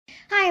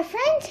Hi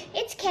friends,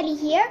 it's Kelly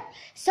here.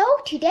 So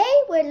today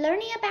we're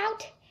learning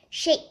about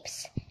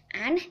shapes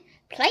and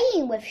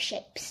playing with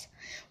shapes.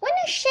 When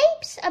a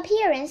shape's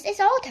appearance is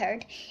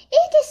altered,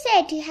 it is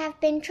said to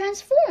have been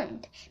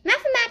transformed.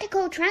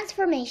 Mathematical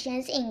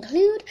transformations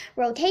include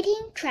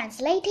rotating,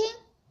 translating,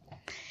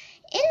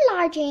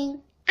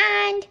 enlarging,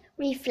 and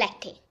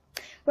reflecting.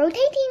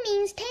 Rotating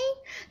means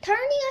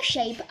turning a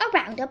shape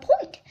around a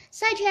point,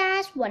 such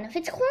as one of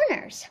its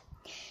corners.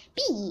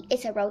 B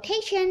is a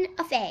rotation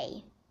of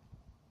A.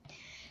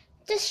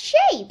 The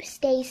shape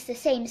stays the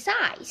same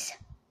size.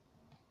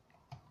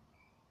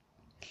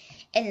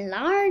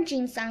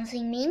 Enlarging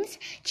something means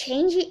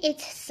changing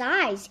its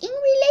size in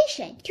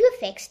relation to a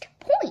fixed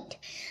point.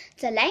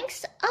 The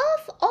length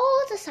of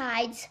all the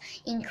sides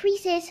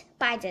increases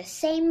by the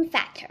same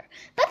factor,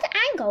 but the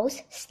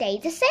angles stay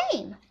the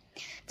same.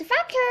 The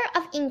factor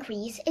of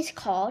increase is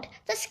called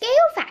the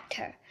scale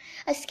factor.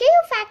 A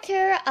scale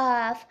factor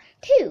of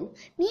 2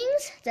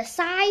 means the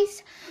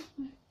sides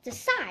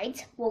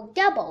will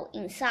double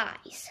in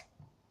size.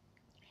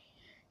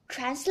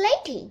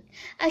 Translating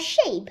a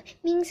shape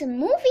means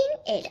moving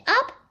it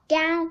up,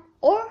 down,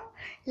 or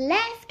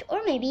left,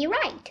 or maybe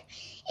right.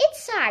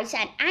 Its size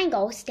and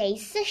angle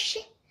stays the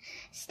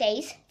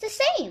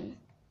same.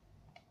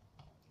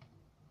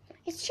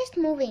 It's just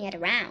moving it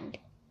around.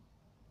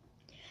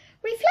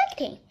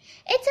 Reflecting.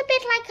 It's a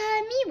bit like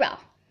a mirror.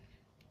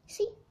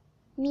 See?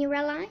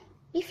 Mirror line.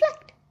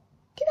 Reflect.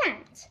 Two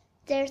hands.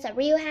 There's a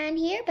real hand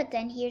here, but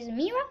then here's a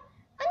mirror.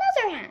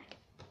 Another hand.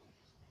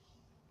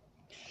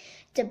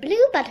 The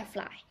blue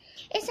butterfly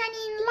is an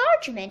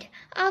enlargement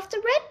of the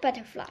red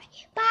butterfly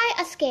by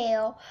a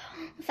scale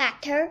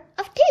factor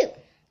of 2.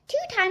 2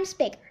 times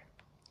bigger.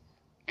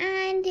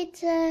 And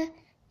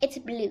it's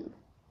blue.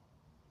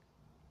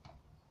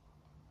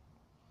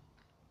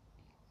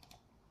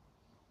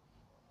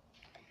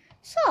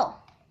 So,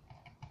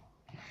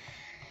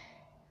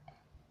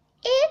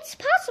 it's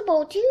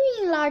possible to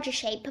enlarge a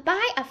shape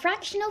by a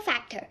fractional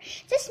factor.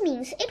 This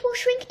means it will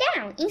shrink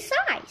down in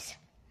size.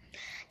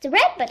 The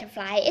red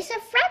butterfly is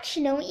a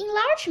fractional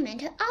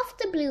enlargement of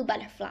the blue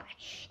butterfly.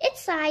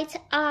 Its sides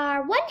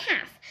are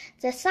 1/2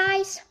 the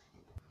size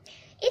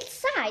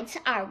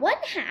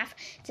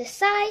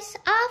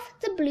of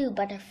the blue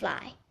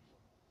butterfly.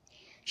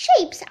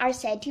 Shapes are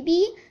said to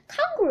be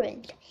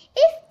congruent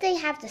if they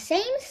have the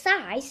same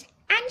size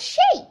and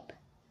shape.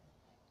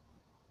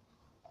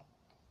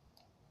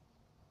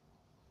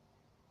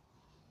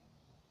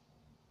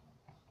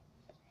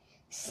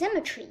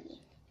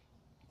 Symmetry.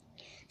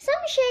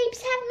 Some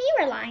shapes have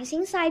mirror lines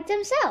inside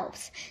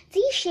themselves.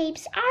 These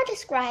shapes are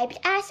described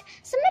as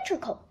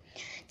symmetrical.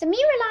 The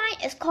mirror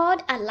line is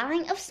called a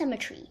line of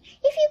symmetry.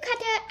 If you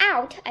cut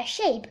out a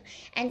shape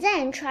and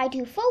then try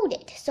to fold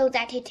it so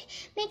that it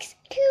makes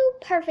 2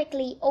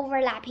 perfectly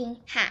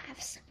overlapping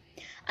halves,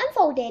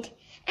 unfold it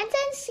and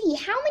then see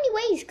how many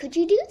ways could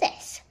you do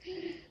this.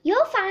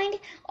 You'll find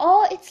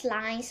all its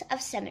lines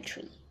of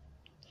symmetry.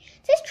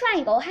 This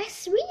triangle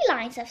has 3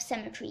 lines of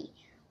symmetry.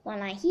 One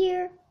line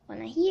here,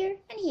 and here.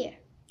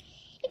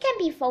 It can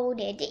be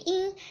folded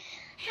in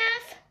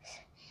half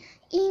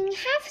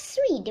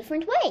 3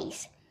 different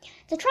ways.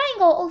 The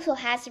triangle also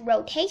has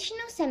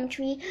rotational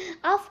symmetry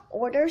of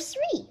order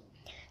 3.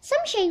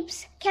 Some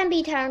shapes can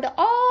be turned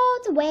all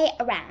the way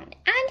around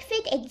and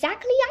fit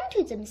exactly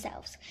onto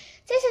themselves.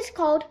 This is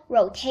called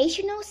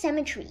rotational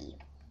symmetry.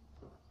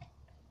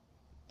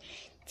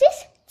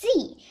 This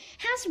Z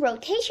has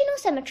rotational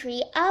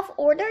symmetry of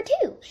order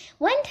 2.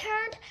 When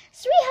turned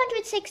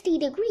 360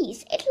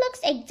 degrees, it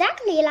looks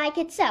exactly like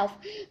itself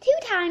 2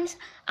 times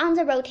on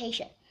the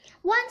rotation,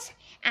 once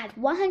at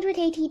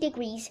 180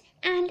 degrees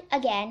and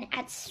again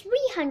at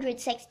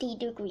 360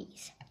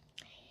 degrees.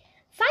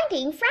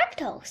 Finding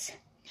fractals.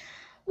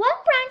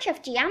 One branch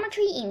of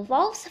geometry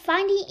involves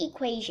finding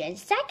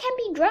equations that can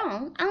be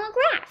drawn on a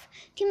graph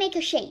to make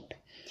a shape.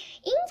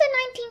 In the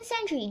 19th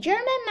century,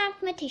 German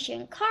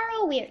mathematician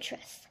Karl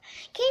Weierstrass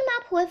came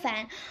up with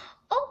an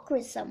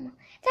algorithm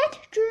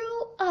that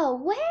drew a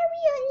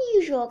very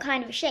unusual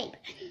kind of shape,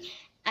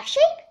 a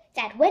shape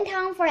that went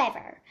on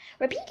forever,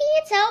 repeating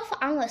itself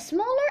on a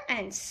smaller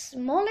and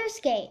smaller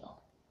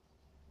scale.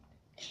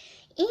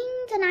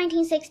 In the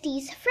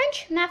 1960s,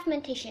 French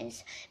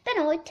mathematicians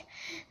Benoit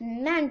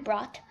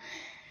Manbrot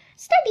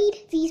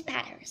studied these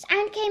patterns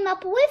and came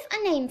up with a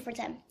name for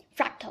them,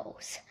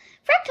 fractals.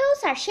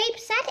 Fractals are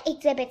shapes that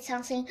exhibit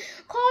something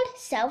called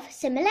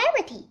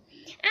self-similarity,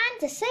 and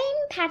the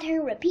same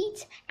pattern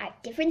repeats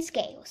at different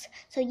scales,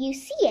 so you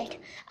see it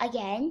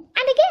again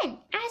and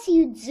again as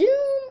you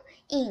zoom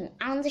in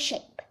on the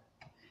shape.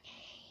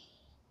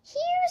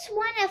 Here's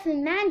one of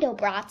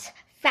Mandelbrot's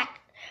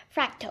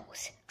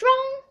fractals,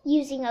 drawn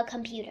using a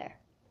computer.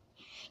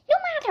 No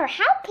matter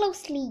how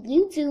closely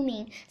you zoom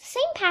in, the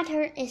same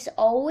pattern is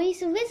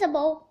always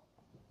visible.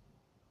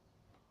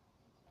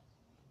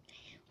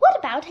 What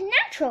about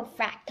natural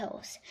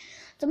fractals?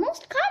 The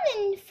most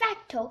common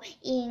fractal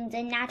in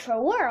the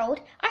natural world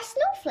are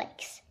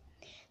snowflakes.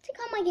 They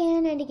come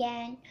again and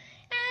again,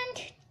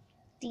 and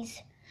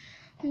these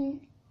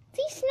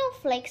These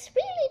snowflakes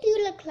really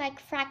do look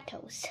like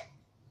fractals.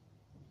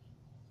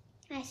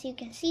 As you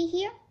can see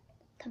here,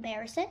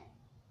 comparison,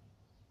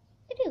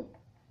 they do.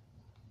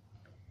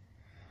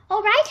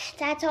 Alright,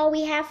 that's all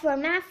we have for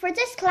math for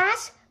this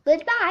class.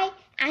 Goodbye,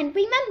 and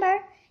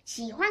remember,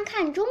 喜欢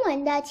看中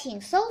文的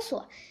请搜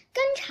索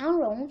跟常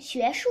荣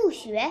学数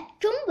学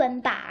中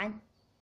文版。